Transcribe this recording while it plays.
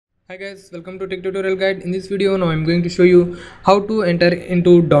Hi guys, welcome to TechTutorialguide. In this video now I'm going to show you how to enter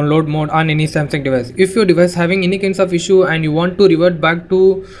into download mode on any Samsung device. If your device having any kinds of issue and you want to revert back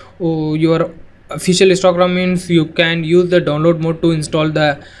to your official stock ROM, means you can use the download mode to install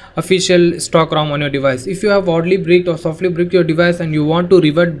the official stock ROM on your device. If you have oddly bricked or softly bricked your device and you want to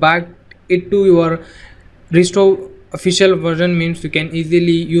revert back it to your restore official version, means you can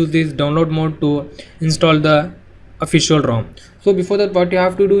easily use this download mode to install the official ROM. So before that, what you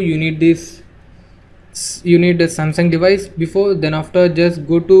have to do, you need the Samsung device. Then after, just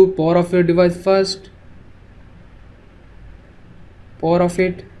go to power off your device first, power off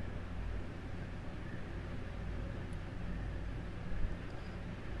it.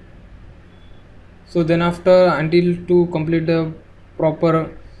 So then after, until to complete the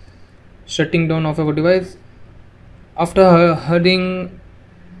proper shutting down of our device, after hearing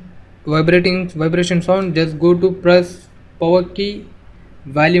vibration sound, just go to press power key,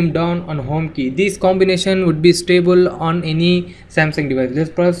 volume down on home key. This combination would be stable on any Samsung device.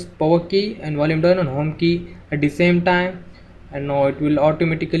 Just press power key and volume down on home key at the same time, and now it will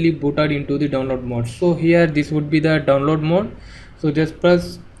automatically boot out into the download mode. So here this would be the download mode. So just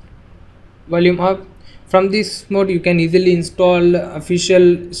press volume up. From this mode you can easily install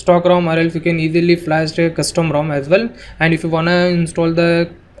official stock ROM, or else you can easily flash a custom ROM as well. And if you wanna install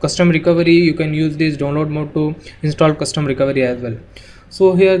the custom recovery, you can use this download mode to install custom recovery as well.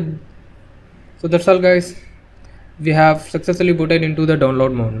 So that's all guys, we have successfully booted into the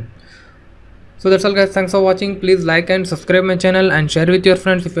download mode. So that's all guys, thanks for watching. Please like and subscribe my channel and share with your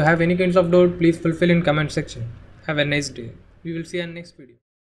friends. If you have any kinds of doubt, please fulfill in comment section. Have a nice day. We will see you in next video.